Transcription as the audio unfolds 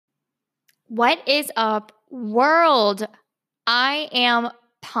What is up, world? I am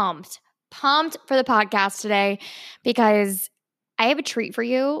pumped for the podcast today because I have a treat for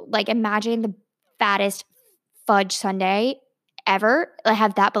you. Like, imagine the fattest fudge sundae ever. I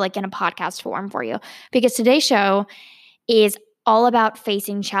have that, but like in a podcast form for you because today's show is all about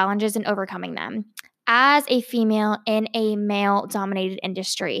facing challenges and overcoming them as a female in a male dominated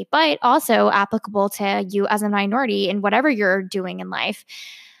industry, but also applicable to you as a minority in whatever you're doing in life.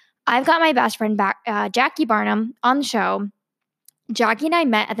 I've got my best friend back, Jackie Barnum, on the show. Jackie and I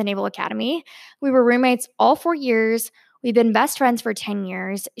met at the Naval Academy. We were roommates all 4 years. We've been best friends for 10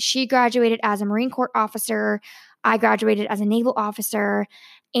 years. She graduated as a Marine Corps officer. I graduated as a naval officer.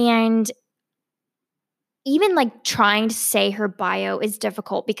 And even like trying to say her bio is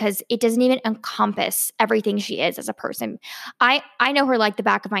difficult because it doesn't even encompass everything she is as a person. I know her like the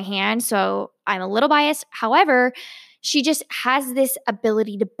back of my hand, so I'm a little biased. However, she just has this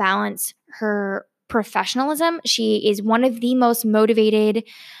ability to balance her professionalism. She is one of the most motivated,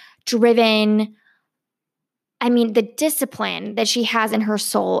 driven. I mean, the discipline that she has in her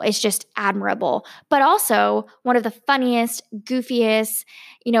soul is just admirable, but also one of the funniest, goofiest,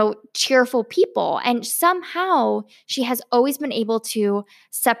 cheerful people. And somehow she has always been able to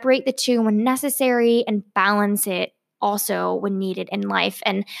separate the two when necessary and balance it also when needed in life.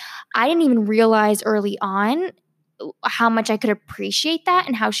 And I didn't even realize early on how much I could appreciate that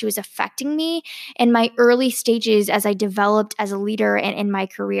and how she was affecting me in my early stages as I developed as a leader and in my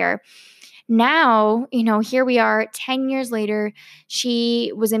career. Now, here we are 10 years later.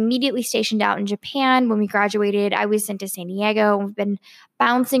 She was immediately stationed out in Japan when we graduated. I was sent to San Diego. We've been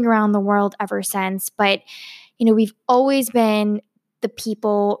bouncing around the world ever since. But, we've always been the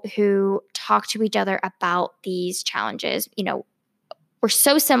people who talk to each other about these challenges. We're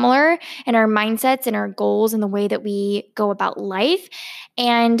so similar in our mindsets and our goals and the way that we go about life.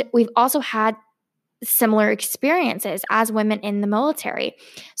 And we've also had similar experiences as women in the military.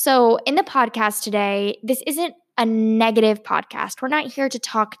 So in the podcast today, this isn't a negative podcast. We're not here to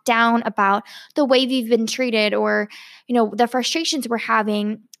talk down about the way we've been treated or, the frustrations we're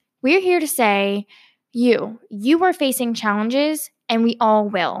having. We're here to say, you are facing challenges and we all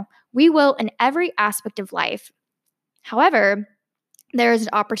will. We will in every aspect of life. However, there is an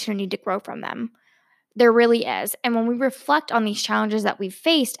opportunity to grow from them. There really is. And when we reflect on these challenges that we've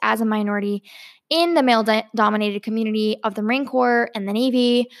faced as a minority in the male-dominated community of the Marine Corps and the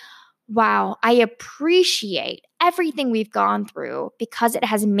Navy, wow, I appreciate everything we've gone through because it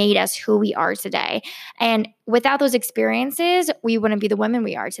has made us who we are today. And without those experiences, we wouldn't be the women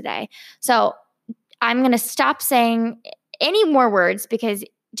we are today. So I'm going to stop saying any more words because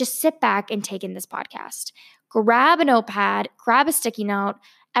just sit back and take in this podcast. Grab a notepad, grab a sticky note.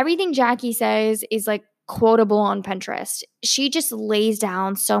 Everything Jackie says is like quotable on Pinterest. She just lays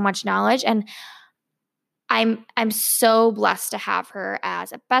down so much knowledge, and I'm so blessed to have her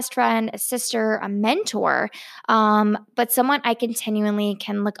as a best friend, a sister, a mentor, but someone I continually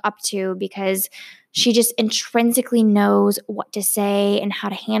can look up to because she just intrinsically knows what to say and how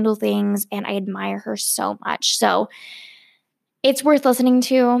to handle things, and I admire her so much. So it's worth listening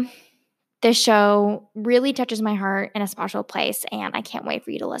to. This show really touches my heart in a special place, and I can't wait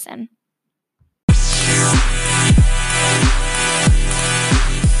for you to listen.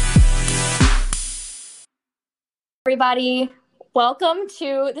 Everybody, welcome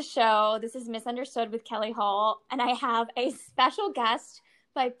to the show. This is Misunderstood with Kelly Hall, and I have a special guest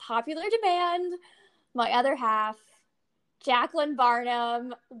by popular demand, my other half, Jacqueline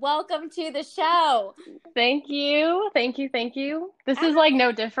Barnum. Welcome to the show. Thank you. This is like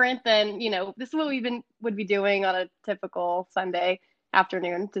no different than, this is what would be doing on a typical Sunday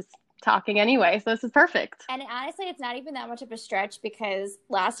afternoon, just talking anyway. So this is perfect. And honestly, it's not even that much of a stretch because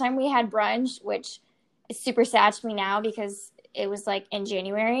last time we had brunch, which is super sad to me now because it was like in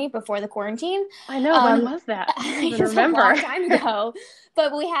January before the quarantine. I know. When was that? I don't remember. A long time ago.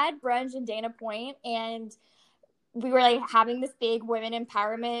 But we had brunch in Dana Point, and we were like having this big women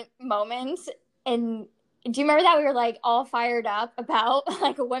empowerment moment. And do you remember that we were like all fired up about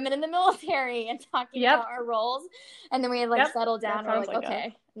like women in the military and talking about our roles? And then we had like settled down. We're like,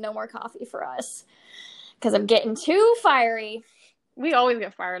 okay, no more coffee for us because I'm getting too fiery. We always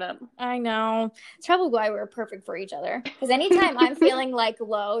get fired up. I know. It's probably why we're perfect for each other. Because anytime I'm feeling like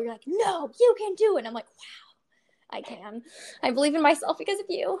low, you're like, no, you can do it. And I'm like, wow, I can. I believe in myself because of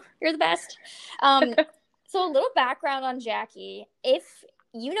you. You're the best. So a little background on Jackie. If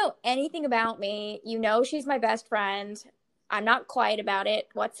you know anything about me, she's my best friend. I'm not quiet about it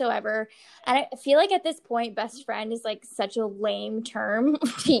whatsoever. And I feel like at this point, best friend is like such a lame term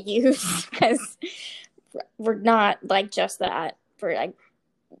to use because we're not like just that.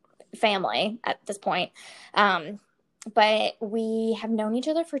 family at this point. Um, but we have known each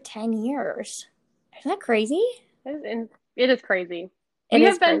other for 10 years. Isn't that crazy? It is crazy. It We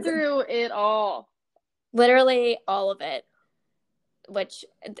is have been crazy. through it all. Literally all of it, which,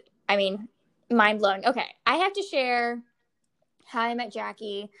 I mean, mind blowing. Okay, I have to share how I met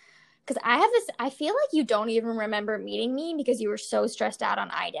Jackie because I feel like you don't even remember meeting me because you were so stressed out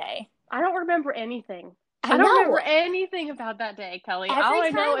on I Day. I don't remember anything. I I don't remember know. anything about that day, Kelly. All Every I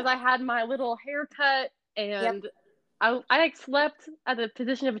know time. is I had my little haircut Yep. and I like slept at the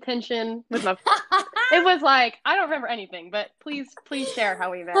position of attention with my. It was like I don't remember anything, but please share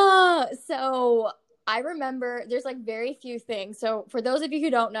how we met. So I remember there's like very few things. So for those of you who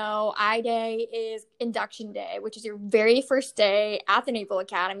don't know, I Day is induction day, which is your very first day at the Naval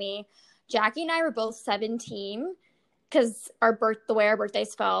Academy. Jackie and I were both 17 because the way our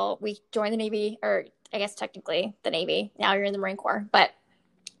birthdays fell, we joined the Navy, or I guess technically the Navy. Now you're in the Marine Corps, but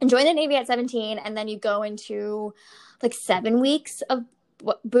join the Navy at 17, and then you go into like 7 weeks of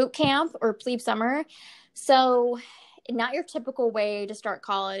boot camp or plebe summer. So not your typical way to start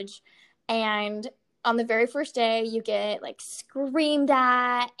college. And on the very first day, you get like screamed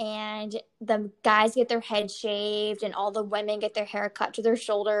at, and the guys get their head shaved, and all the women get their hair cut to their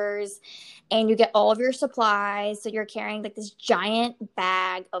shoulders, and you get all of your supplies. So you're carrying like this giant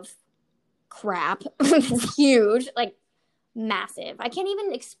bag of crap. It's huge, like massive. I can't even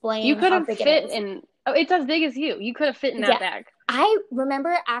You explain could how have big it fit is. in. Oh, it's as big as you. You could have fit in that Yeah. bag. I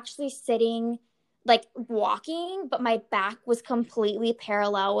remember actually sitting, like walking, but my back was completely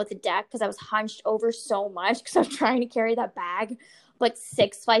parallel with the deck because I was hunched over so much because I was trying to carry that bag like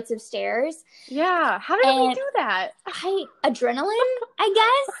 6 flights of stairs. Yeah. How did we And do that? adrenaline, I I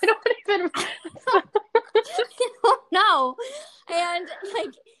guess. don't even. I don't know. And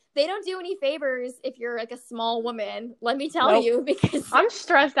like, they don't do any favors if you're like a small woman, let me tell Nope. you, because I'm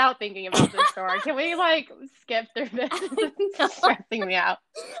stressed out thinking about this story. Can we like skip through this? It's stressing me out.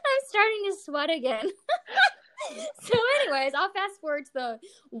 I'm starting to sweat again. So, anyways, I'll fast forward to the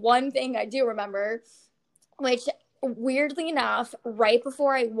one thing I do remember, which weirdly enough, right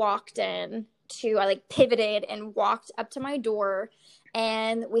before I walked in I like pivoted and walked up to my door,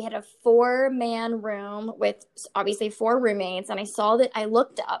 and we had a 4-man room with obviously 4 roommates. And I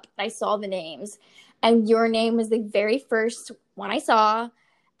looked up, I saw the names, and your name was the very first one I saw. And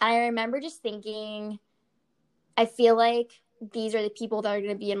I remember just thinking, I feel like these are the people that are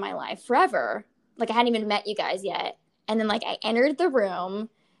going to be in my life forever. Like, I hadn't even met you guys yet. And then, like, I entered the room,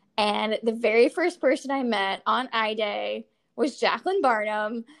 and the very first person I met on I Day was Jacqueline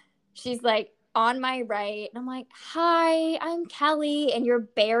Barnum. She's like on my right. And I'm like, hi, I'm Kelly. And you're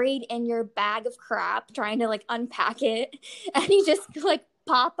buried in your bag of crap trying to like unpack it. And you just like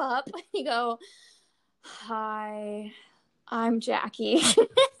pop up and you go, hi, I'm Jackie.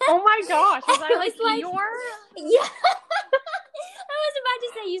 Oh my gosh. Was I It like was like- your? Yeah. I was about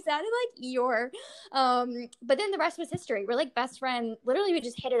to say you sounded like your, but then the rest was history. We're like best friends. Literally, we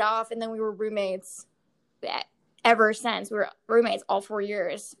just hit it off, and then we were roommates ever since. We were roommates all 4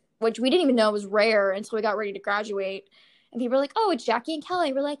 years, which we didn't even know was rare until we got ready to graduate. And people were like, "Oh, it's Jackie and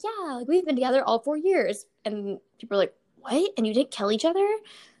Kelly." We're like, "Yeah, like we've been together all 4 years." And people were like, "What? And you didn't kill each other?"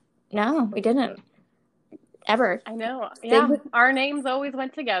 No, we didn't. Ever. I know. Yeah. Our names always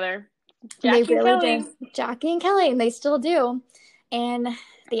went together. Jackie and Kelly. Did. Jackie and Kelly, and they still do. And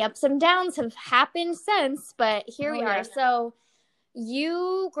the ups and downs have happened since, but here we are. Yeah. So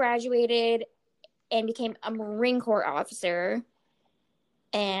you graduated and became a Marine Corps officer,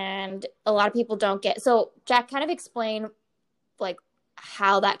 and a lot of people don't get. So Jack, kind of explain like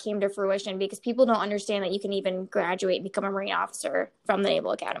how that came to fruition, because people don't understand that you can even graduate and become a Marine officer from the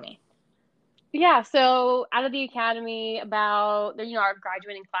Naval Academy. Yeah, so out of the academy, about our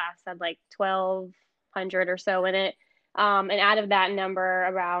graduating class had like 1,200 or so in it, and out of that number,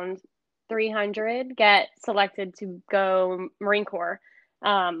 around 300 get selected to go Marine Corps.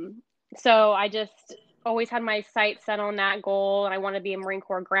 So I just always had my sights set on that goal, and I wanted to be a Marine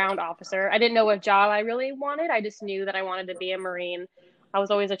Corps ground officer. I didn't know what job I really wanted. I just knew that I wanted to be a Marine. I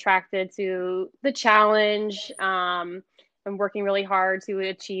was always attracted to the challenge. I'm working really hard to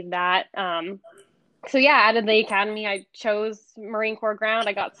achieve that. So yeah, out of the academy, I chose Marine Corps ground.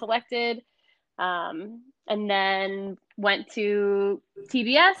 I got selected, and then went to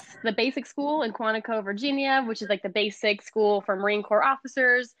TBS, the basic school in Quantico, Virginia, which is like the basic school for Marine Corps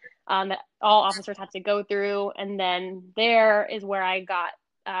officers that all officers have to go through. And then there is where I got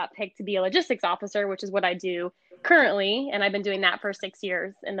picked to be a logistics officer, which is what I do currently, and I've been doing that for 6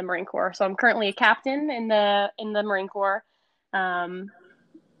 years in the Marine Corps. So I'm currently a captain in the Marine Corps. And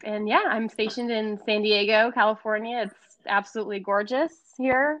yeah, I'm stationed in San Diego, California. It's absolutely gorgeous.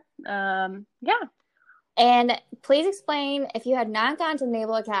 here. Yeah. And please explain, if you had not gone to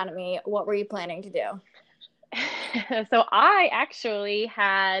Naval Academy, what were you planning to do? So I actually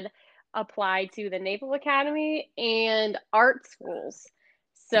had applied to the Naval Academy and art schools.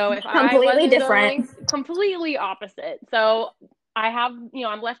 So if I Completely wasn't different. going completely opposite. So I have,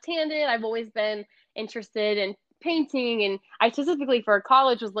 I'm left-handed. I've always been interested in painting, and I specifically for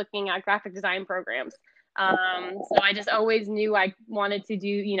college was looking at graphic design programs. So I just always knew I wanted to do,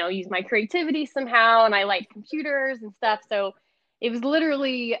 use my creativity somehow, and I liked computers and stuff. So it was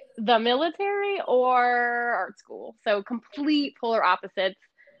literally the military or art school. So complete polar opposites.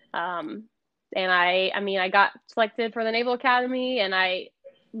 Um, and I got selected for the Naval Academy, and I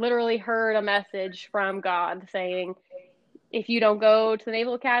literally heard a message from God saying, if you don't go to the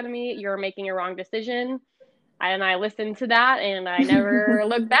Naval Academy, you're making a wrong decision. And I listened to that, and I never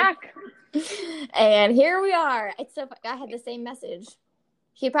looked back. And here we are. I had the same message.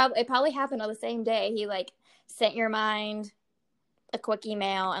 It probably happened on the same day. He like sent your mind a quick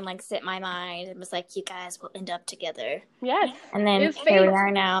email and like sent my mind and was like, you guys will end up together. Yes. And then here we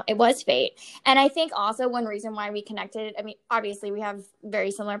are now. It was fate. And I think also one reason why we connected, I mean, obviously we have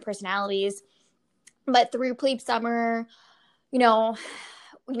very similar personalities, but through Plebe Summer, we're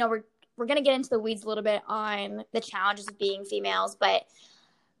going to get into the weeds a little bit on the challenges of being females, but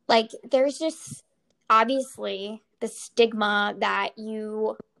like there's just obviously the stigma that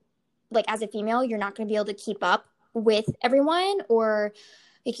you, like as a female, you're not going to be able to keep up with everyone, or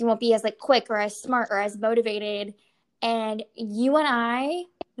like you won't be as like quick or as smart or as motivated. And you and I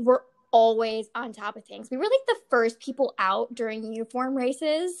were always on top of things. We were like the first people out during uniform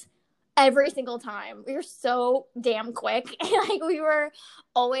races every single time. We were so damn quick. And like we were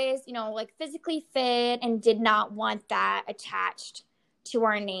always, like physically fit and did not want that attached to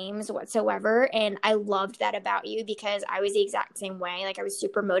our names whatsoever. And I loved that about you because I was the exact same way. Like I was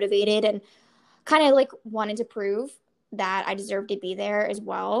super motivated and kind of like wanted to prove that I deserved to be there as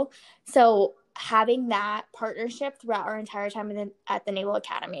well. So having that partnership throughout our entire time at the Naval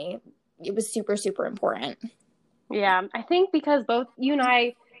Academy, it was super, super important. Yeah, I think because both you and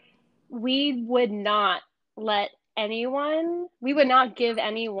I, we would not give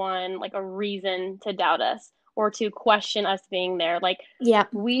anyone like a reason to doubt us or to question us being there. Like, yeah,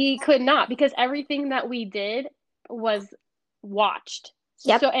 we could not, because everything that we did was watched.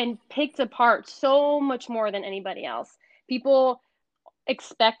 Yep. So, and picked apart so much more than anybody else. People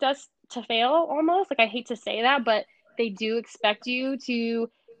expect us to fail almost. Like, I hate to say that, but they do expect you to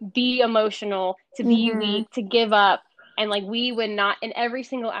be emotional, to be weak, to give up. And like, we would not, in every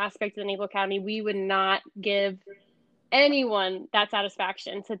single aspect of the Naval Academy, we would not give anyone that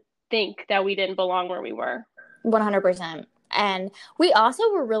satisfaction to think that we didn't belong where we were. 100%. And we also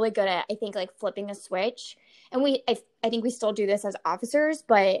were really good at, I think, like flipping a switch. And I think we still do this as officers,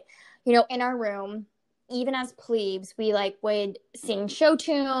 but, in our room, even as plebes, we like would sing show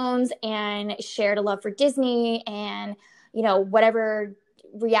tunes and shared a love for Disney and, whatever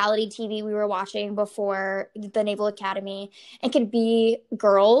reality TV we were watching before the Naval Academy, and could be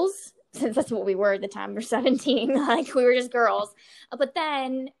girls, since that's what we were at the time. We're 17, like we were just girls. But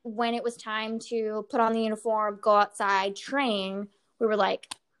then when it was time to put on the uniform, go outside, train, we were like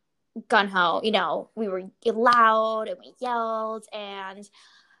gung-ho, we were loud and we yelled, and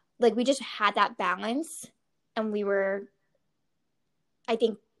like we just had that balance, and we were, I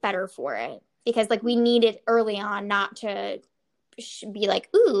think, better for it, because like we needed early on not to be like,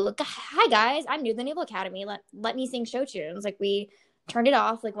 ooh, hi guys, I'm new to the Naval Academy, let me sing show tunes. Like we turned it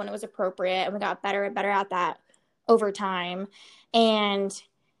off like when it was appropriate, and we got better and better at that over time. And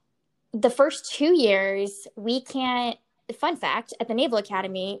the first 2 years, fun fact, at the Naval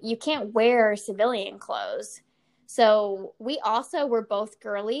Academy, you can't wear civilian clothes. So we also were both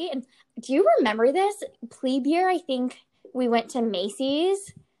girly. And do you remember this? Plebe year, I think we went to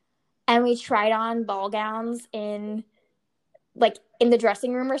Macy's and we tried on ball gowns in the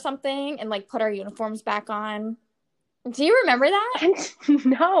dressing room or something, and like put our uniforms back on. Do you remember that?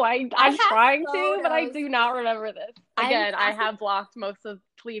 No, I'm trying to, but I do not remember this. Again, I have blocked most of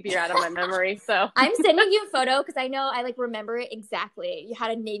plebe year out of my memory, so I'm sending you a photo because I know I like remember it exactly. You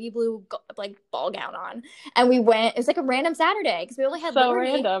had a navy blue like ball gown on, and we went. It was like a random Saturday because we only had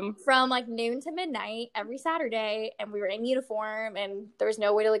Liberty from like noon to midnight every Saturday, and we were in uniform, and there was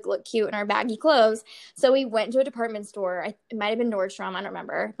no way to like look cute in our baggy clothes. So we went to a department store. It might have been Nordstrom, I don't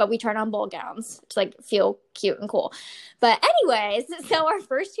remember, but we tried on ball gowns to like feel cute and cool. But anyways, so our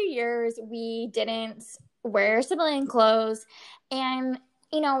first 2 years, we didn't wear civilian clothes. And,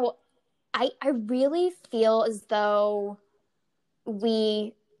 I really feel as though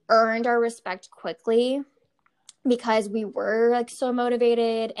we earned our respect quickly. because we were like so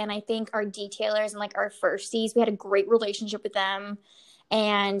motivated. And I think our detailers and like our firsties, we had a great relationship with them.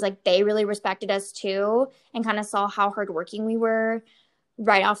 And like they really respected us too and kind of saw how hardworking we were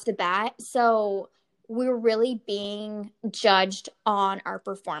right off the bat. So we were really being judged on our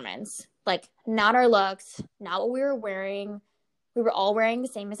performance, like not our looks, not what we were wearing. We were all wearing the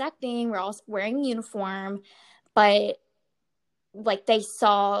same exact thing. We are all wearing uniform, but like they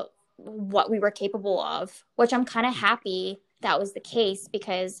saw what we were capable of, which I'm kind of happy that was the case,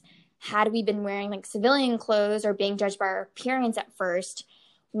 because had we been wearing like civilian clothes or being judged by our appearance at first,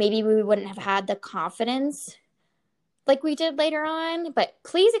 maybe we wouldn't have had the confidence like we did later on. But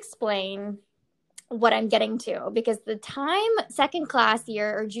please explain what I'm getting to, because the time second class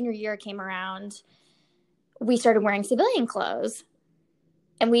year or junior year came around, we started wearing civilian clothes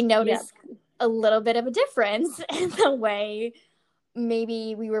and we noticed a little bit of a difference in the way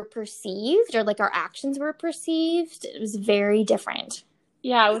maybe we were perceived or like our actions were perceived. It was very different.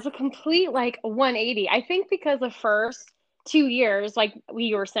 Yeah, it was a complete like 180. I think because the first 2 years, like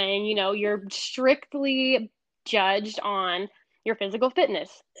we were saying, you're strictly judged on your physical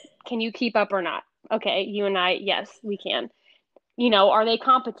fitness. Can you keep up or not? Okay, you and I, yes, we can. Are they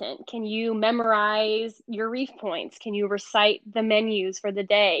competent? Can you memorize your reef points? Can you recite the menus for the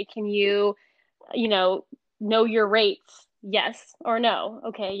day? Can you, know your rates? Yes or no?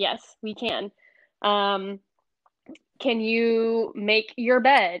 Okay, yes, we can. Um, can you make your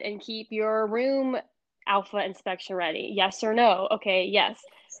bed and keep your room alpha inspection ready? Yes or no? Okay, yes.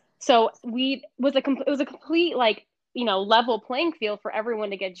 So it was a complete like, level playing field for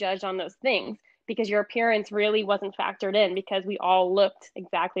everyone to get judged on those things, because your appearance really wasn't factored in because we all looked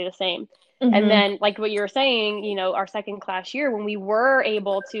exactly the same. And then like what you were saying, our second class year when we were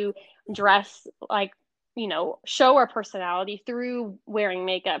able to dress like, show our personality through wearing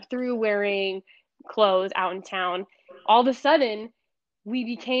makeup, through wearing clothes out in town, all of a sudden we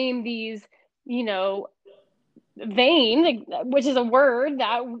became these, vain, which is a word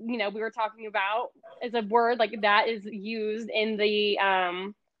that, we were talking about, is a word like that is used in the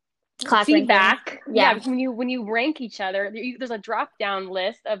Class feedback. ranking. Yeah, when you rank each other, there's a drop down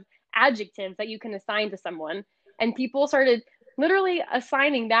list of adjectives that you can assign to someone, and people started literally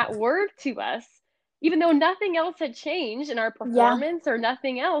assigning that word to us, even though nothing else had changed in our performance or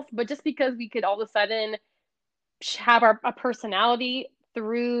nothing else, but just because we could all of a sudden have a personality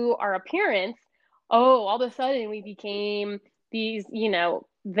through our appearance. Oh, all of a sudden we became these,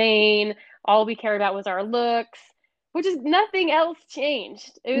 vain. All we cared about was our looks, which is nothing else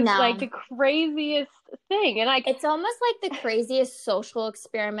changed. It was like the craziest thing. And like, it's almost like the craziest social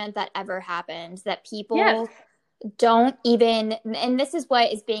experiment that ever happened, that people don't even, and this is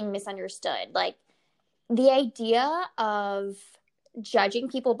what is being misunderstood. Like the idea of judging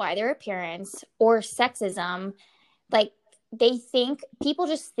people by their appearance or sexism, like people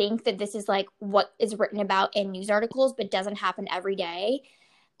just think that this is like what is written about in news articles, but doesn't happen every day.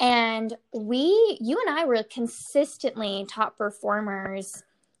 And you and I were consistently top performers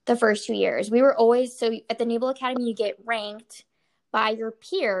the first 2 years. We were always, so at the Naval Academy, you get ranked by your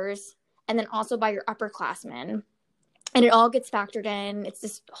peers and then also by your upperclassmen. And it all gets factored in. It's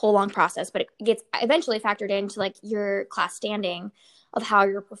this whole long process, but it gets eventually factored into like your class standing of how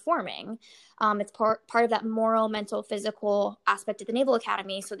you're performing. It's part of that moral, mental, physical aspect of the Naval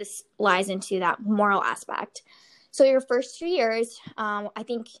Academy. So this lies into that moral aspect. So your first 2 years, we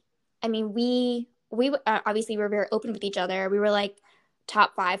obviously were very open with each other. We were like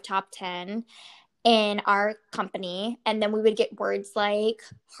top 5, top 10 in our company. And then we would get words like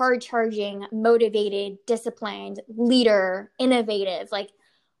hard charging, motivated, disciplined, leader, innovative, like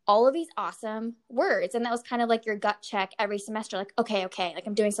all of these awesome words. And that was kind of like your gut check every semester. Like, okay, like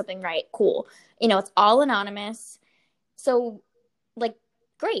I'm doing something right. Cool. It's all anonymous. So like,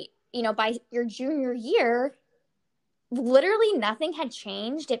 great. By your junior year, literally nothing had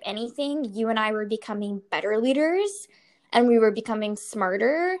changed. If anything, you and I were becoming better leaders and we were becoming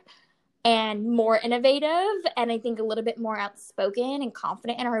smarter and more innovative, and I think a little bit more outspoken and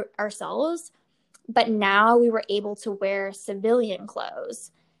confident in ourselves. But now we were able to wear civilian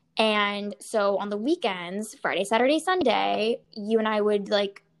clothes. And so on the weekends, Friday, Saturday, Sunday, you and I would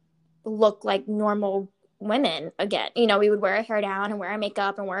like look like normal women again. We would wear our hair down and wear our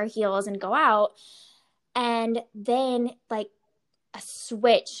makeup and wear our heels and go out. And then like a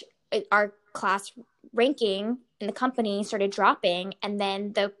switch, our class ranking in the company started dropping. And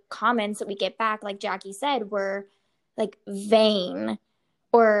then the comments that we get back, like Jackie said, were like vain,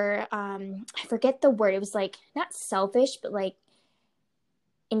 or I forget the word. It was like not selfish, but like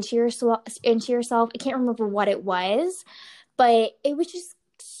into yourself. I can't remember what it was, but it was just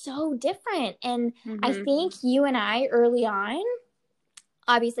so different. And I Mm-hmm. think you and I early on,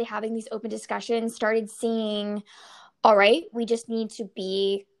 obviously having these open discussions, started seeing, all right, we just need to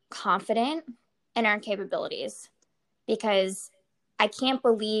be confident in our capabilities, because I can't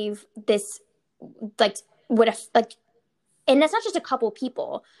believe this, like, would have, like, and that's not just a couple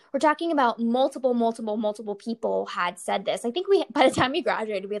people. We're talking about multiple people had said this. I think we, by the time we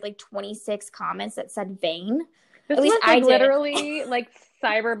graduated, we had like 26 comments that said vain. At This least was I like did. literally like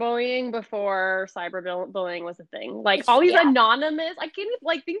cyberbullying before cyberbullying was a thing. Like all these Yeah, anonymous, I can't even,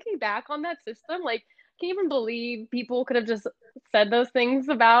 like, thinking back on that system, like I can't even believe people could have just said those things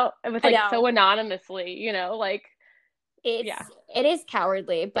about it was I like so know. anonymously, like yeah. It is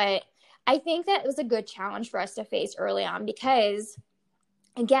cowardly, but I think that it was a good challenge for us to face early on, because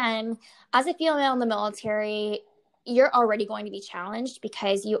again, as a female in the military, you're already going to be challenged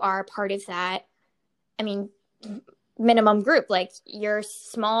because you are part of that, I mean, minimum group. Like, you're a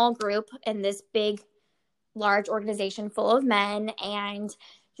small group in this big, large organization full of men, and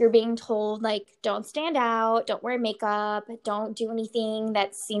you're being told, like, don't stand out, don't wear makeup, don't do anything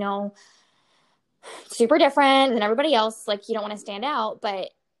that's, super different than everybody else. Like, you don't want to stand out. But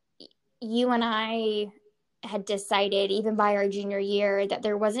you and I had decided, even by our junior year, that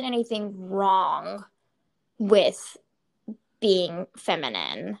there wasn't anything wrong with being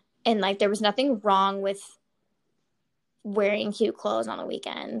feminine. And like, there was nothing wrong with wearing cute clothes on the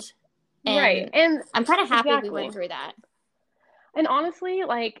weekend. Right. And And I'm kind of happy we exactly. went through that. And honestly,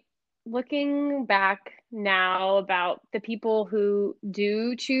 like looking back now about the people who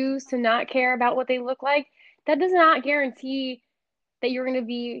do choose to not care about what they look like, that does not guarantee that you're going to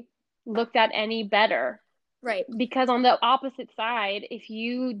be looked at any better. Right. Because on the opposite side, if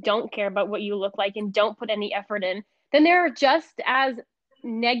you don't care about what you look like and don't put any effort in, then there are just as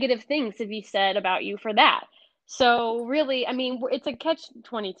negative things to be said about you for that. So really, I mean, it's a catch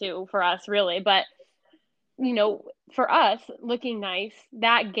 22 for us, really. But for us, looking nice,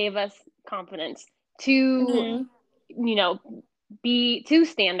 that gave us confidence to, Mm-hmm. you know, be to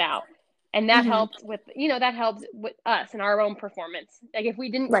stand out. And Mm-hmm. that helps with us and our own performance. Like if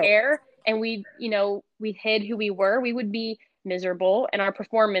we didn't Right. care and we hid who we were, we would be miserable and our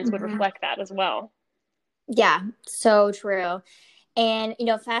performance would Mm-hmm. reflect that as well. Yeah, so true. And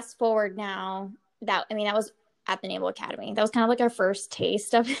fast forward now, that was at the Naval Academy. That was kind of like our first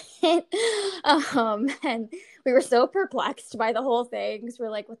taste of it. And we were so perplexed by the whole thing, because we're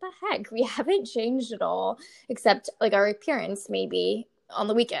like, what the heck? We haven't changed at all, except like our appearance maybe on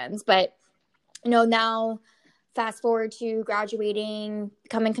the weekends. But now fast forward to graduating,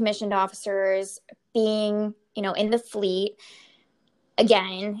 becoming commissioned officers, being, in the fleet.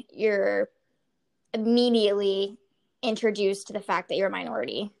 Again, you're immediately introduced to the fact that you're a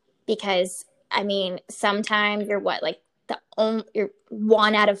minority, because I mean, sometimes you're what, like, you're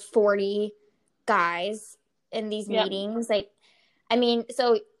one out of 40 guys in these Yep. meetings. Like, I mean,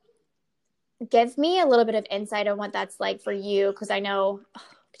 so give me a little bit of insight on what that's like for you, because I know,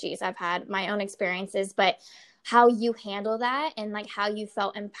 geez, I've had my own experiences, but how you handle that, and like how you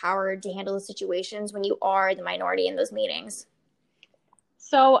felt empowered to handle the situations when you are the minority in those meetings.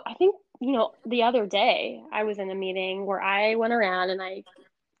 So I think, the other day I was in a meeting where I went around and I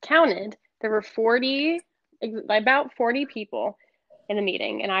counted. There were about 40 people in the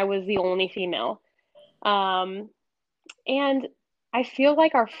meeting, and I was the only female. Um, and I feel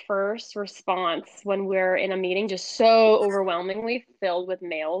like our first response when we're in a meeting just so overwhelmingly filled with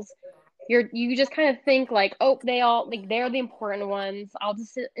males, you just kind of think like, oh, they're the important ones. I'll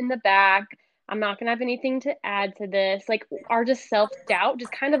just sit in the back. I'm not gonna have anything to add to this. Like our just self-doubt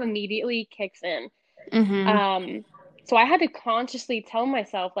just kind of immediately kicks in. Mm-hmm. Um, so I had to consciously tell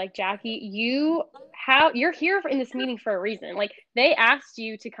myself, like, Jackie, you're here in this meeting for a reason. Like they asked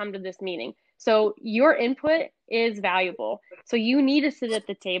you to come to this meeting. So your input is valuable. So you need to sit at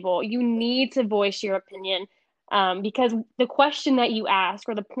the table. You need to voice your opinion. Because the question that you ask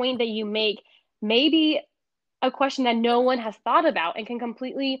or the point that you make may be a question that no one has thought about and can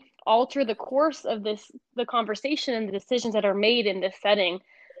completely alter the course of the conversation and the decisions that are made in this setting.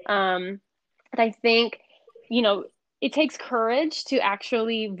 And I think, you know, it takes courage to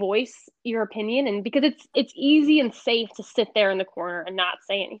actually voice your opinion, and because it's easy and safe to sit there in the corner and not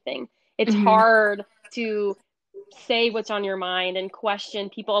say anything. It's Mm-hmm. hard to say what's on your mind and question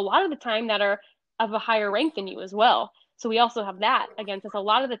people a lot of the time that are of a higher rank than you as well. So we also have that against us a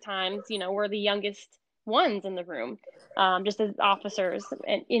lot of the times. We're the youngest ones in the room, just as officers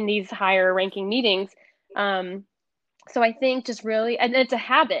in these higher ranking meetings. So I think just really, and it's a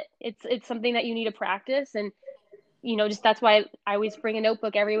habit. It's something that you need to practice, and just that's why I always bring a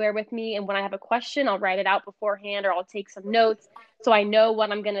notebook everywhere with me. And when I have a question, I'll write it out beforehand or I'll take some notes so I know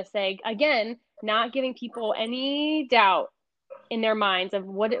what I'm going to say. Again, not giving people any doubt in their minds of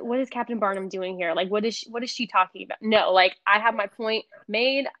what is Captain Barnum doing here? Like, what is she talking about? No, like I have my point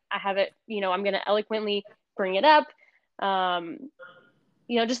made. I have it, I'm going to eloquently bring it up.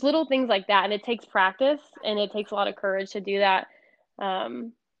 Just little things like that. And it takes practice and it takes a lot of courage to do that. I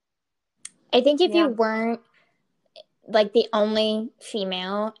think if you Yeah. weren't like the only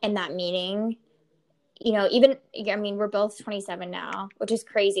female in that meeting, we're both 27 now, which is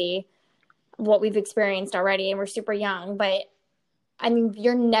crazy what we've experienced already, and we're super young, but I mean,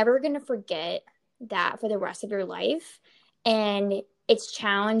 you're never going to forget that for the rest of your life. And it's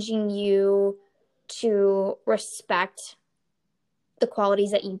challenging you to respect the qualities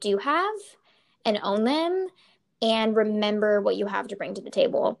that you do have and own them and remember what you have to bring to the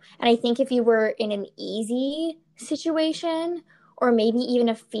table. And I think if you were in an easy situation or maybe even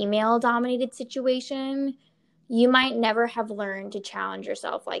a female dominated situation, you might never have learned to challenge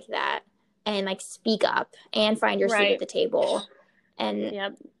yourself like that and like speak up and find your seat at the table.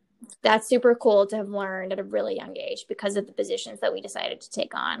 And that's super cool to have learned at a really young age because of the positions that we decided to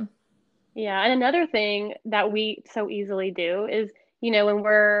take on. Yeah. And another thing that we so easily do is,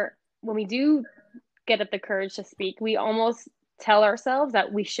 when we do get up the courage to speak, we almost tell ourselves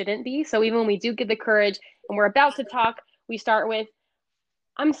that we shouldn't be. So even when we do get the courage and we're about to talk, we start with,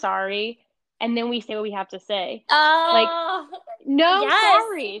 I'm sorry. And then we say what we have to say. Oh, like, no, yes.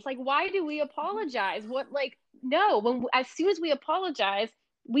 Sorry. It's like, why do we apologize? No, as soon as we apologize,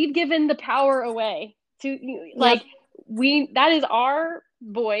 we've given the power away to that is our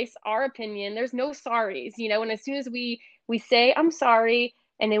voice, our opinion. There's no sorries, and as soon as we say, I'm sorry,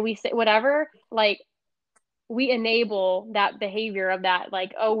 and then we say whatever, like we enable that behavior of that,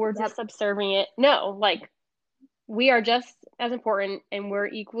 like, oh, we're just subserving it. No, like we are just as important and we're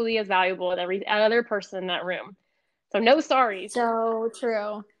equally as valuable as every other person in that room. So no sorries. So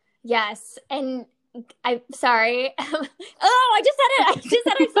true. Yes. And I'm sorry. Oh, I just said it.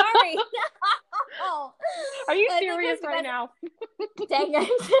 I'm sorry. No. Are you serious right now? Dang it.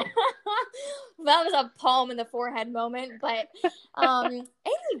 That was a palm in the forehead moment. But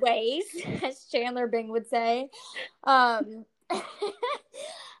anyways, as Chandler Bing would say, I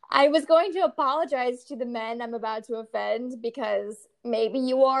was going to apologize to the men I'm about to offend because maybe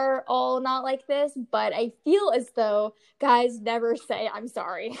you are all not like this, but I feel as though guys never say I'm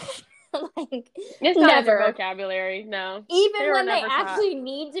sorry. Like, it's not in their vocabulary. No, even when they actually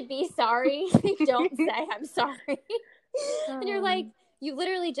need to be sorry, they don't say I'm sorry. And you're like, you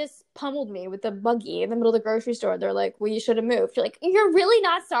literally just pummeled me with a buggy in the middle of the grocery store. They're like, well, you should have moved. You're like, you're really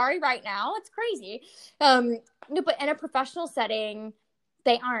not sorry right now? It's crazy. No, but in a professional setting,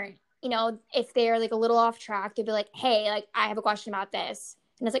 they aren't. If they're like a little off track, they'd be like, hey, like I have a question about this.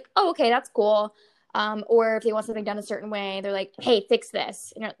 And it's like, oh, okay, that's cool. Or if they want something done a certain way, they're like, hey, fix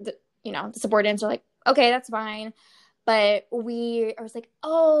this. The subordinates are like, okay, that's fine. But I was like,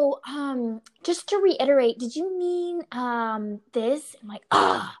 oh, just to reiterate, did you mean this? I'm like,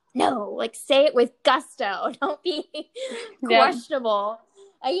 no, like say it with gusto. Don't be questionable.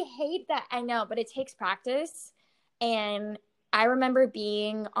 I hate that. I know, but it takes practice. And I remember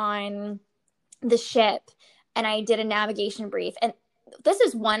being on the ship and I did a navigation brief. And this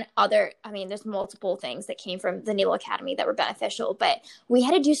is there's multiple things that came from the Naval Academy that were beneficial, but we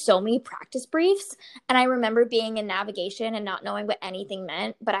had to do so many practice briefs. And I remember being in navigation and not knowing what anything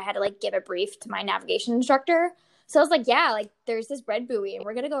meant, but I had to like give a brief to my navigation instructor. So I was like, yeah, like there's this red buoy and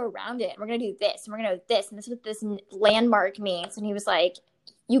we're going to go around it and we're going to do this and we're going to do this. And this is what this landmark means. And he was like,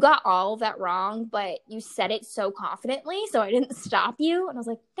 you got all of that wrong, but you said it so confidently, so I didn't stop you. And I was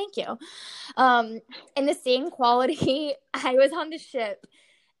like, thank you. In the same quality, I was on the ship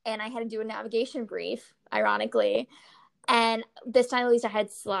and I had to do a navigation brief, ironically. And this time, at least I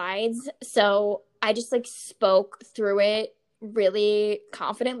had slides. So I just like spoke through it really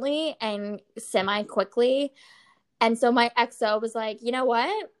confidently and semi-quickly. And so my XO was like, you know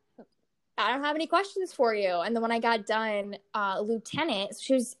what? I don't have any questions for you. And then when I got done, lieutenant,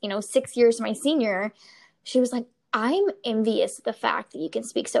 she was, 6 years my senior, she was like, I'm envious of the fact that you can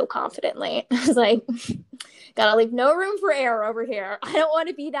speak so confidently. I was like, gotta leave no room for error over here. I don't want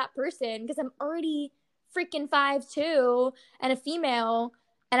to be that person because I'm already freaking 5'2" and a female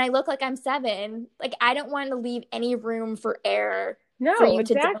and I look like I'm 7. Like, I don't want to leave any room for error. No,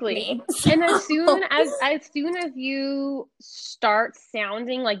 exactly. And as soon as you start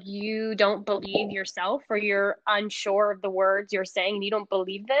sounding like you don't believe yourself or you're unsure of the words you're saying and you don't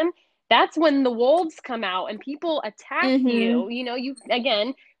believe them, that's when the wolves come out and people attack you.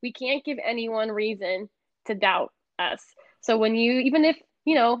 We can't give anyone reason to doubt us. So when you, even if,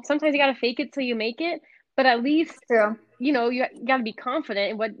 sometimes you got to fake it till you make it, but at least, True. you got to be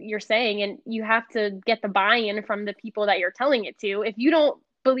confident in what you're saying, and you have to get the buy-in from the people that you're telling it to. If you don't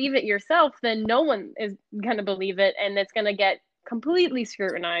believe it yourself, then no one is going to believe it, and it's going to get completely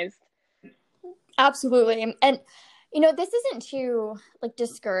scrutinized. Absolutely. And this isn't to like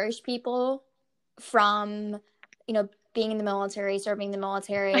discourage people from, being in the military, serving the I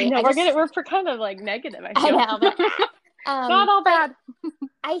military. know we're kind of like negative, I I feel. know, but Not all bad.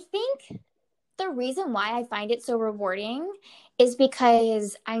 I think the reason why I find it so rewarding is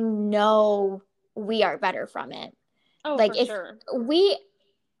because I know we are better from it. Oh, Like for if sure.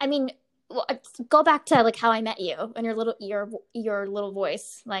 I mean, go back to like how I met you and your little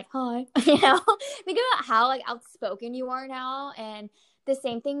voice, like hi, think about how like outspoken you are now. And the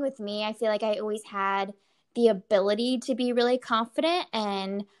same thing with me. I feel like I always had the ability to be really confident,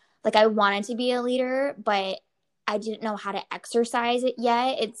 and like I wanted to be a leader, but I didn't know how to exercise it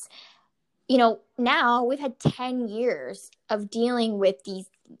yet. It's now we've had 10 years of dealing with these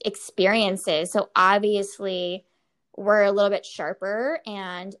experiences, so obviously we're a little bit sharper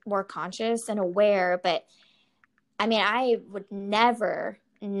and more conscious and aware. But I mean, I would never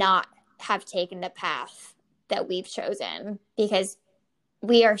not have taken the path that we've chosen, because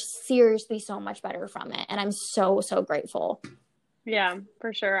we are seriously so much better from it. And I'm so, so grateful. Yeah,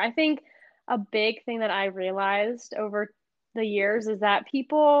 for sure. I think a big thing that I realized over the years is that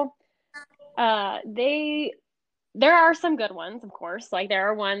people, there are some good ones, of course. Like there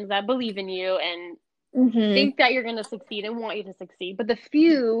are ones that believe in you and Mm-hmm. think that you're going to succeed and want you to succeed. But the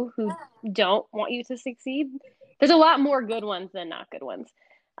few who don't want you to succeed, there's a lot more good ones than not good ones.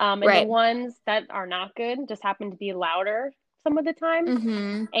 And the Right. ones that are not good just happen to be louder some of the time.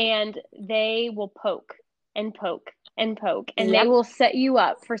 Mm-hmm. And they will poke and poke and poke, and they Yep. will set you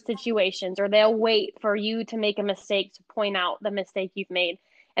up for situations, or they'll wait for you to make a mistake to point out the mistake you've made.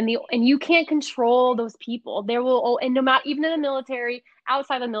 And you can't control those people. There will, and no matter, even in the military,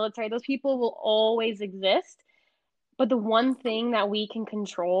 outside the military, those people will always exist. But the one thing that we can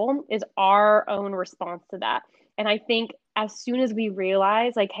control is our own response to that. And I think as soon as we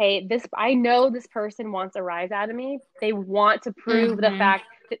realize, like, hey, I know this person wants a rise out of me. They want to prove the Mm-hmm. fact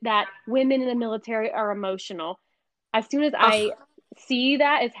that women in the military are emotional. As soon as I Oh, see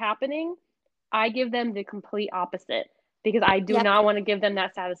that is happening, I give them the complete opposite, because I do yep. not want to give them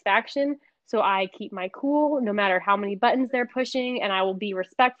that satisfaction. So I keep my cool no matter how many buttons they're pushing, and I will be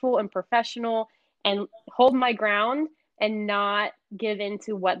respectful and professional and hold my ground and not give in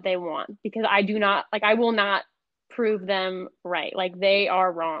to what they want, because I will not prove them right. Like they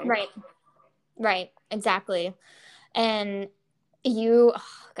are wrong. Right. Right. Exactly. And you,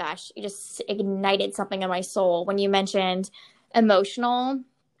 oh gosh, you just ignited something in my soul when you mentioned emotional.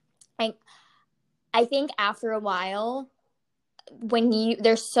 I, I think after a while,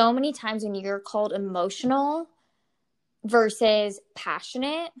 there's so many times when you're called emotional versus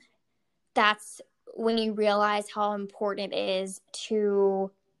passionate, that's when you realize how important it is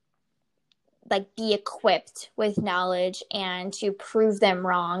to like be equipped with knowledge and to prove them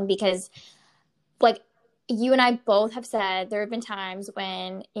wrong. Because like you and I both have said, there have been times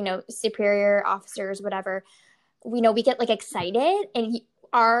when superior officers, whatever, we get like excited, and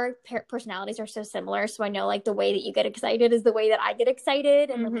our personalities are so similar. So I know like the way that you get excited is the way that I get excited,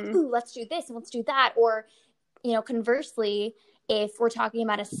 and we're like, ooh, let's do this and let's do that. Or conversely, if we're talking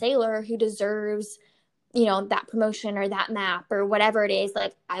about a sailor who deserves that promotion or that map or whatever it is,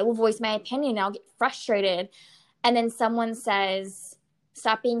 like I will voice my opinion and I'll get frustrated, and then someone says,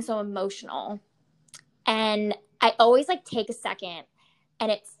 stop being so emotional. And I always like take a second,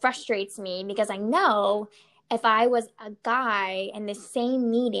 and it frustrates me because I know if I was a guy in the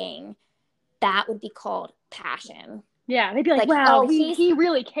same meeting, that would be called passion. Yeah, they'd be like, wow, oh, he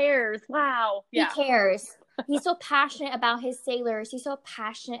really cares. Wow. He Yeah. cares. He's so passionate about his sailors. He's so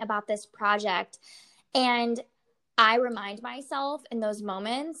passionate about this project. And I remind myself in those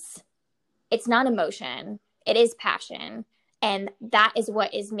moments, it's not emotion, it is passion. And that is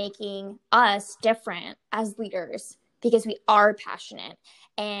what is making us different as leaders, because we are passionate.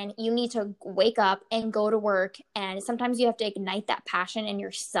 And you need to wake up and go to work. And sometimes you have to ignite that passion in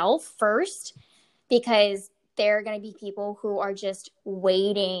yourself first, because there are going to be people who are just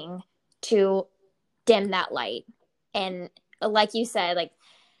waiting to dim that light. And like you said, like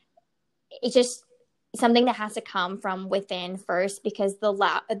it's just something that has to come from within first, because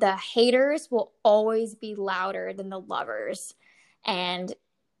the haters will always be louder than the lovers. And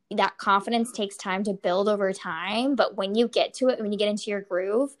that confidence takes time to build over time. But when you get to it, when you get into your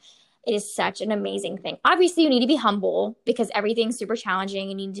groove, It is such an amazing thing. Obviously, you need to be humble because everything's super challenging.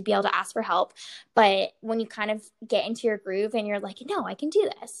 You need to be able to ask for help. But when you kind of get into your groove and you're like, no, I can do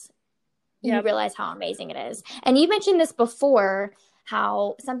this, you Yep. realize how amazing it is. And you mentioned this before,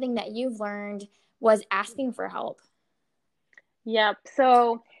 how something that you've learned was asking for help. Yep.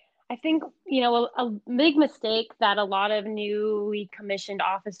 So I think, a big mistake that a lot of newly commissioned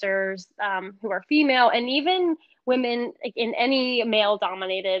officers who are female and even women like, in any male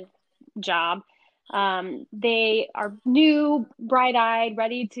dominated job, they are new, bright eyed,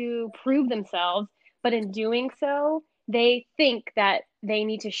 ready to prove themselves. But in doing so, they think that they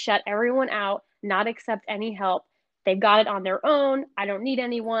need to shut everyone out, not accept any help. They've got it on their own. I don't need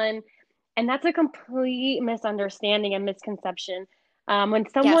anyone. And that's a complete misunderstanding and misconception. When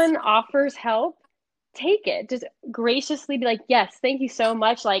Yes. someone offers help, take it. Just graciously be like, "Yes, thank you so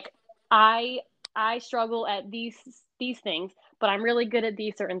much. Like, I I struggle at these things, but I'm really good at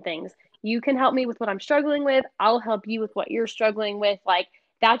these certain things. You can help me with what I'm struggling with. I'll help you with what you're struggling with." Like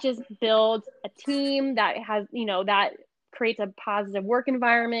that just builds a team that has, that creates a positive work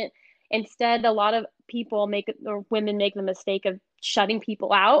environment. Instead, a lot of people make or women make the mistake of shutting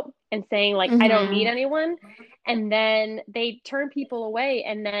people out and saying like, "I don't need Mm-hmm. anyone." And then they turn people away,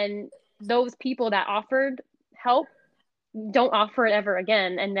 and then those people that offered help don't offer it ever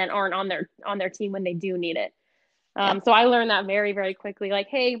again, and then aren't on their team when they do need it. Yep. So I learned that very, very quickly. Like,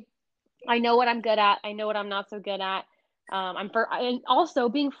 hey, I know what I'm good at. I know what I'm not so good at. And also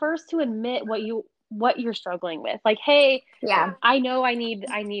being first to admit what you're struggling with. Like, hey, Yeah. I know I need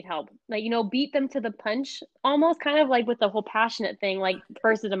help. Like, beat them to the punch, almost kind of like with the whole passionate thing, like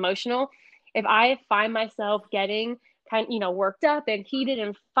versus emotional. If I find myself getting worked up and heated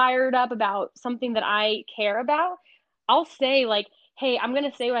and fired up about something that I care about, I'll say like, "Hey, I'm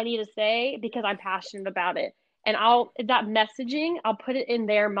gonna say what I need to say because I'm passionate about it." And that messaging, I'll put it in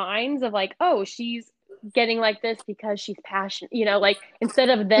their minds of like, "Oh, she's getting like this because she's passionate." Like instead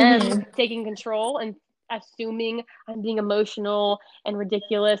of them Mm-hmm. taking control and assuming I'm being emotional and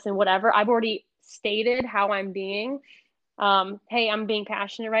ridiculous and whatever. I've already stated how I'm being. Hey, I'm being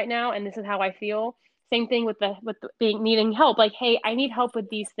passionate right now, and this is how I feel. Same thing with the being needing help. Like, hey, I need help with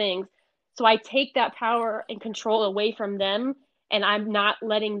these things. So I take that power and control away from them, and I'm not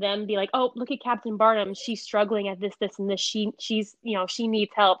letting them be like, oh, look at Captain Barnum. She's struggling at this, and this. She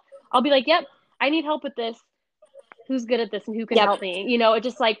needs help. I'll be like, yep, I need help with this. Who's good at this and who can Yep. help me? It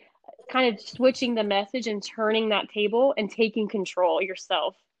just like kind of switching the message and turning that table and taking control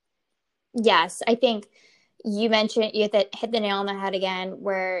yourself. Yes. I think you mentioned you hit the nail on the head again,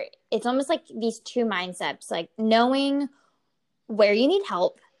 where it's almost like these two mindsets, like knowing where you need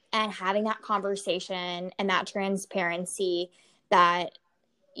help and having that conversation and that transparency, that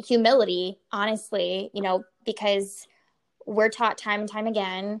humility, honestly, because we're taught time and time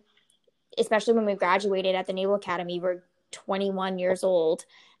again, especially when we graduated at the Naval Academy, we're 21 years old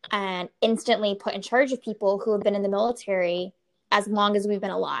and instantly put in charge of people who have been in the military as long as we've been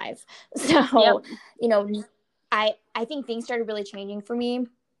alive. Yep. So, you know, I think things started really changing for me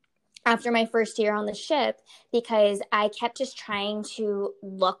after my first year on the ship because I kept just trying to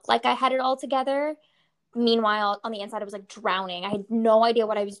look like I had it all together. Meanwhile, on the inside, I was like drowning. I had no idea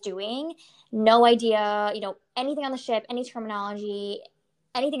what I was doing, no idea, anything on the ship, any terminology,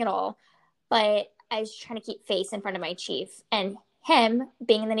 anything at all. But I was trying to keep face in front of my chief. And him,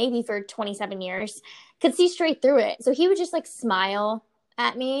 being in the Navy for 27 years, could see straight through it. So he would just like smile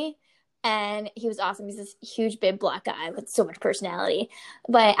at me. And he was awesome. He's this huge, big black guy with so much personality.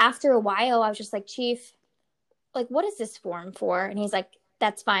 But after a while, I was just like, Chief, like, what is this form for? And he's like,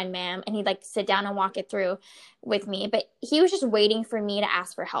 that's fine, ma'am. And he'd like sit down and walk it through with me. But he was just waiting for me to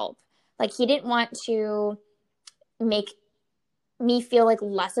ask for help. Like, he didn't want to make me feel like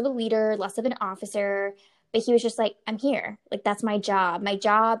less of a leader, less of an officer. But he was just like, I'm here. Like, that's my job. My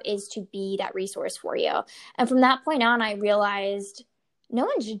job is to be that resource for you. And from that point on, I realized no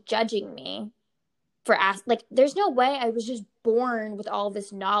one's judging me for like, there's no way I was just born with all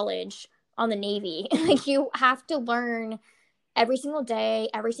this knowledge on the Navy. Like, you have to learn every single day,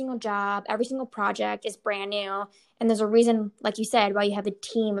 every single job, every single project is brand new. And there's a reason, like you said, why you have a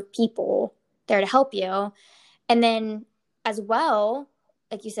team of people there to help you. And then, as well,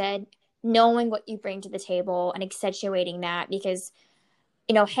 like you said, knowing what you bring to the table and accentuating that because,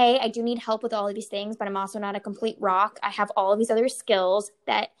 hey, I do need help with all of these things, but I'm also not a complete rock. I have all of these other skills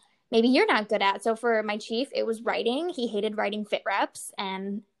that maybe you're not good at. So for my chief, it was writing. He hated writing fit reps,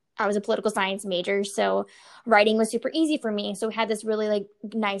 and I was a political science major, so writing was super easy for me. So we had this really like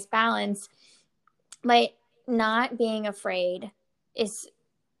nice balance. But not being afraid is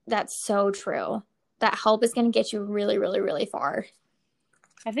that's so true. That help is going to get you really, really, really far.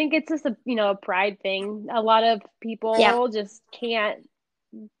 I think it's just a pride thing. A lot of Yeah. people just can't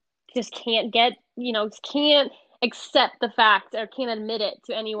get, just can't accept the fact or can't admit it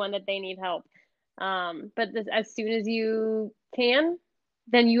to anyone that they need help. As soon as you can,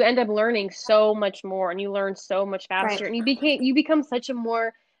 then you end up learning so much more and you learn so much Right. faster and you become such a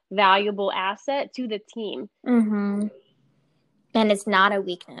more valuable asset to the team. Mm-hmm. And it's not a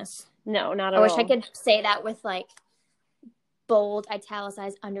weakness. No, not I at wish I all. could say that with like bold,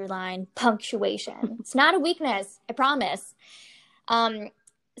 italicized, underline, punctuation. It's not a weakness, I promise. Um,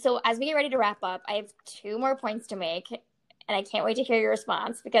 so as we get ready to wrap up, I have two more points to make, and I can't wait to hear your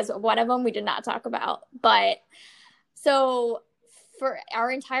response because one of them we did not talk about. But so for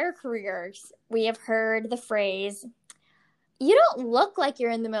our entire careers, we have heard the phrase, "You don't look like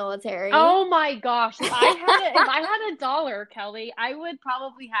you're in the military." Oh my gosh. If I had a dollar, Kelly, I would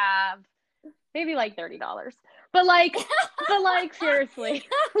probably have maybe like $30. But like seriously,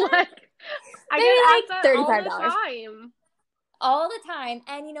 like I Maybe get asked like that all the $35. time. All the time.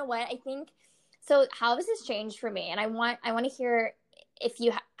 And you know what? I think so how this has changed for me, and I want to hear if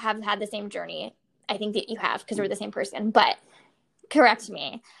you have had the same journey. I think that you have because we're the same person, but correct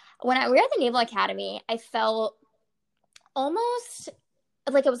me. When we were at the Naval Academy, I felt almost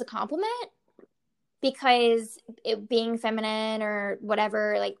like it was a compliment because it being feminine or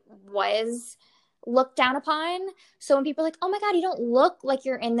whatever like was looked down upon. So when people are like, "Oh my God, you don't look like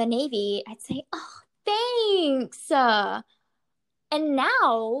you're in the Navy," I'd say, "Oh, thanks." And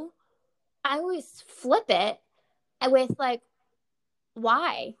now I always flip it with like,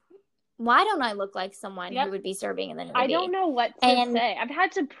 why? Why don't I look like someone who Yep. would be serving in the I don't Navy? know what to And say. I've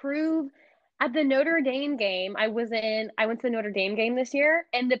had to prove at the Notre Dame game. I went to the Notre Dame game this year,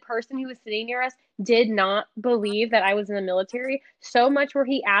 and the person who was sitting near us did not believe that I was in the military so much where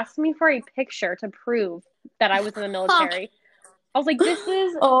he asked me for a picture to prove that I was in the military. I was like,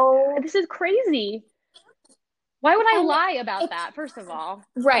 oh, this is crazy. Why would I and lie about it's that, first of all?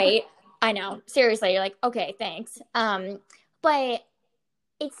 right. I know. Seriously, you're like, okay, thanks. But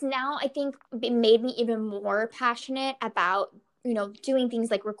it's now I think it made me even more passionate about doing things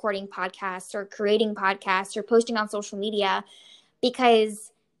like recording podcasts or creating podcasts or posting on social media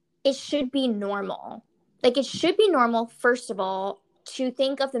because it should be normal. Like it should be normal, first of all, to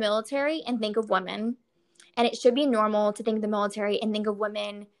think of the military and think of women. And it should be normal to think of the military and think of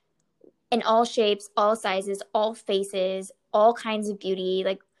women in all shapes, all sizes, all faces, all kinds of beauty.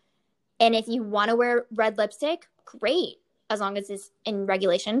 Like, and if you want to wear red lipstick, great, as long as it's in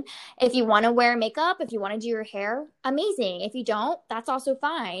regulation. If you want to wear makeup, if you want to do your hair, amazing. If you don't, that's also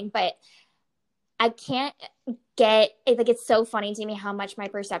fine. But I can't get it. Like, it's so funny to me how much my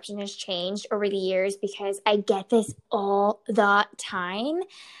perception has changed over the years because I get this all the time.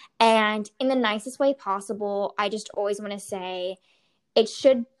 And in the nicest way possible, I just always want to say it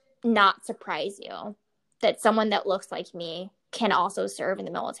should not surprise you that someone that looks like me can also serve in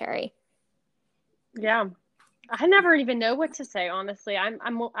the military. Yeah. I never even know what to say, honestly. I'm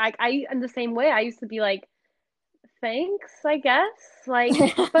the same way. I used to be like, thanks, I guess.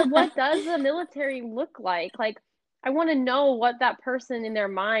 But what does the military look like? Like, I want to know what that person in their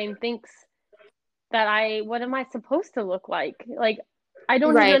mind thinks what am I supposed to look like? Like, I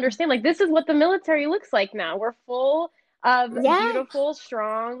don't even Right. understand. Like, this is what the military looks like now. We're full of Yeah. beautiful,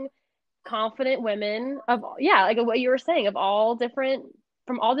 strong, confident women yeah, like what you were saying, from all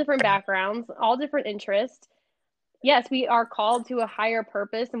different backgrounds, all different interests. Yes, we are called to a higher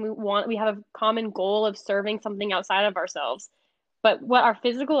purpose and we have a common goal of serving something outside of ourselves. But what our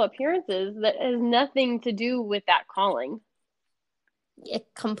physical appearance is, that has nothing to do with that calling.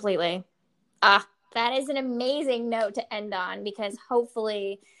 Completely. Ah, that is an amazing note to end on because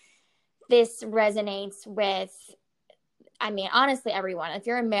hopefully this resonates with, I mean, honestly, everyone. If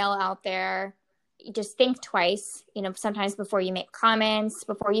you're a male out there, you just think twice, sometimes before you make comments,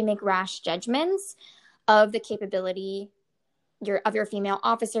 before you make rash judgments of the capability of your female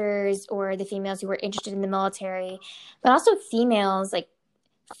officers or the females who are interested in the military, but also females like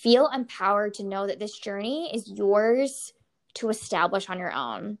feel empowered to know that this journey is yours to establish on your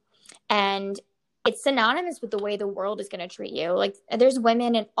own. And it's synonymous with the way the world is going to treat you. Like there's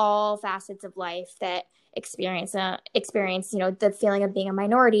women in all facets of life that experience the feeling of being a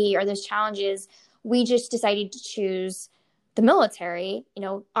minority or those challenges. We just decided to choose the military,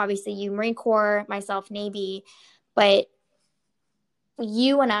 obviously you Marine Corps, myself Navy, but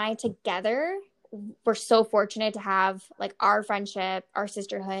you and I together, we're so fortunate to have like our friendship, our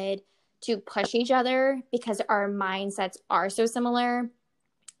sisterhood to push each other because our mindsets are so similar.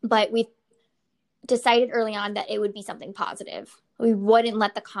 But we decided early on that it would be something positive. We wouldn't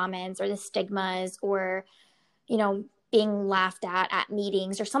let the comments or the stigmas or, being laughed at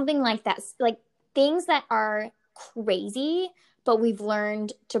meetings or something like that. Like things that are crazy, but we've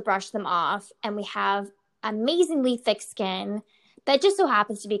learned to brush them off, and we have amazingly thick skin that just so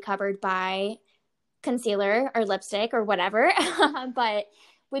happens to be covered by concealer or lipstick or whatever. But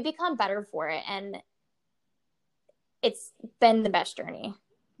we become better for it, and it's been the best journey.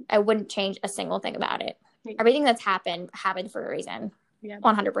 I wouldn't change a single thing about it. Everything that's happened for a reason. Yeah.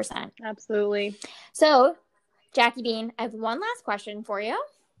 100%. Absolutely. So, Jackie Bean, I have one last question for you.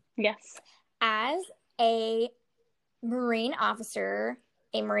 Yes. As a Marine officer,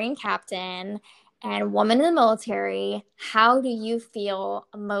 a Marine captain, and woman in the military, how do you feel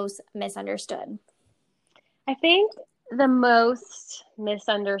most misunderstood? I think the most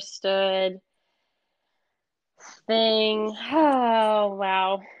misunderstood thing, oh,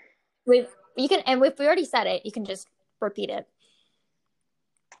 wow. If we already said it, you can just repeat it.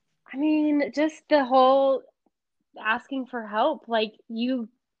 I mean, just the whole asking for help. Like you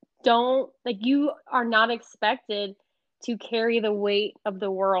are not expected to carry the weight of the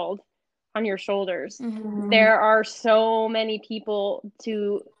world on your shoulders. Mm-hmm. There are so many people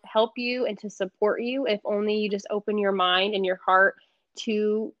to help you and to support you if only you just open your mind and your heart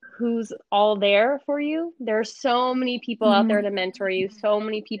to who's all there for you. There are so many people out there to mentor you, so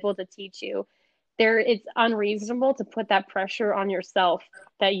many people to teach you. It's unreasonable to put that pressure on yourself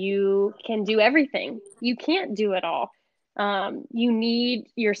that you can do everything. You can't do it all. You need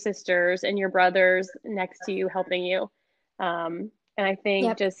your sisters and your brothers next to you helping you. And I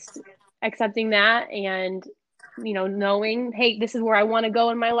think just accepting that and, knowing, hey, this is where I want to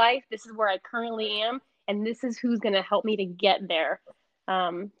go in my life. This is where I currently am. And this is who's going to help me to get there.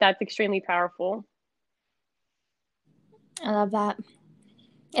 That's extremely powerful. I love that.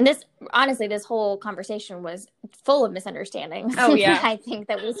 And this whole conversation was full of misunderstandings. Oh, yeah. I think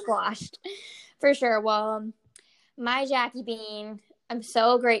that we squashed for sure. Well, my Jackie Bean, I'm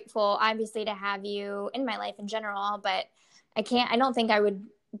so grateful, obviously, to have you in my life in general, but I don't think I would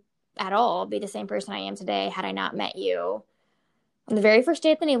at all be the same person I am today had I not met you on the very first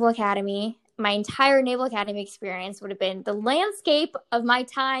day at the Naval Academy. My entire Naval Academy experience would have been, the landscape of my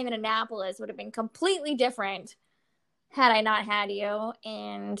time in Annapolis would have been completely different had I not had you.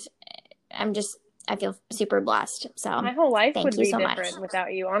 And I feel super blessed. So my whole life would be different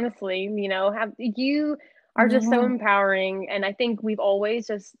without you, honestly. You are just so empowering. And I think we've always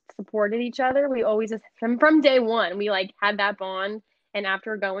just supported each other. We always just, from day one, we had that bond. And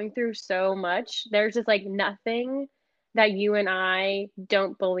after going through so much, there's just nothing that you and I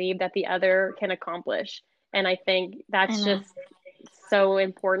don't believe that the other can accomplish. And I think that's just so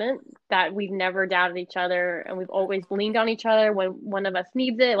important that we've never doubted each other, and we've always leaned on each other when one of us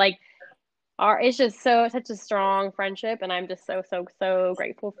needs it. It's just such a strong friendship, and I'm just so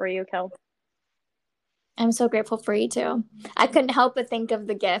grateful for you, Kel. I'm so grateful for you too. I couldn't help but think of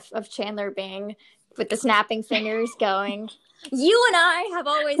the gif of Chandler Bing with the snapping fingers going, you and I have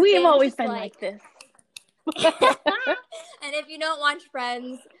always been like this. And if you don't watch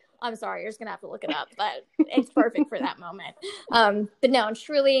Friends, I'm sorry, you're just gonna have to look it up, but it's perfect for that moment. But no,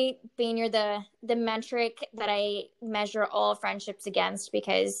 truly, Bean, you're the metric that I measure all friendships against,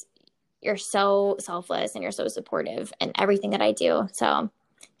 because you're so selfless and you're so supportive in everything that I do. So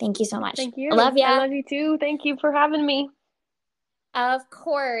thank you so much. Thank you. I love you. I love you too. Thank you for having me. Of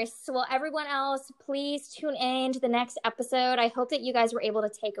course. Well, everyone else, please tune in to the next episode. I hope that you guys were able to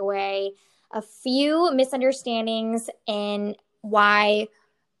take away a few misunderstandings and why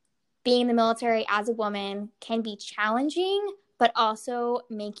being in the military as a woman can be challenging, but also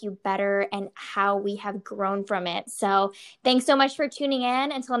make you better, and how we have grown from it. So thanks so much for tuning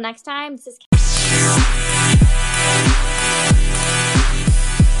in. Until next time, this is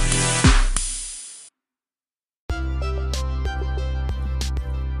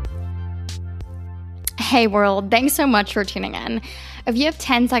Hey world, thanks so much for tuning in. If you have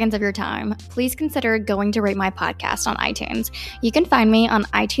 10 seconds of your time, please consider going to rate my podcast on iTunes. You can find me on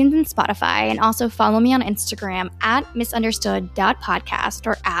iTunes and Spotify, and also follow me on Instagram at misunderstood.podcast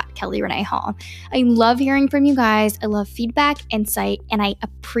or at Kelly Renee Hall. I love hearing from you guys. I love feedback, insight, and I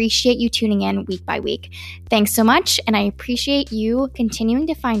appreciate you tuning in week by week. Thanks so much, and I appreciate you continuing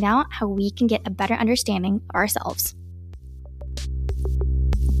to find out how we can get a better understanding of ourselves.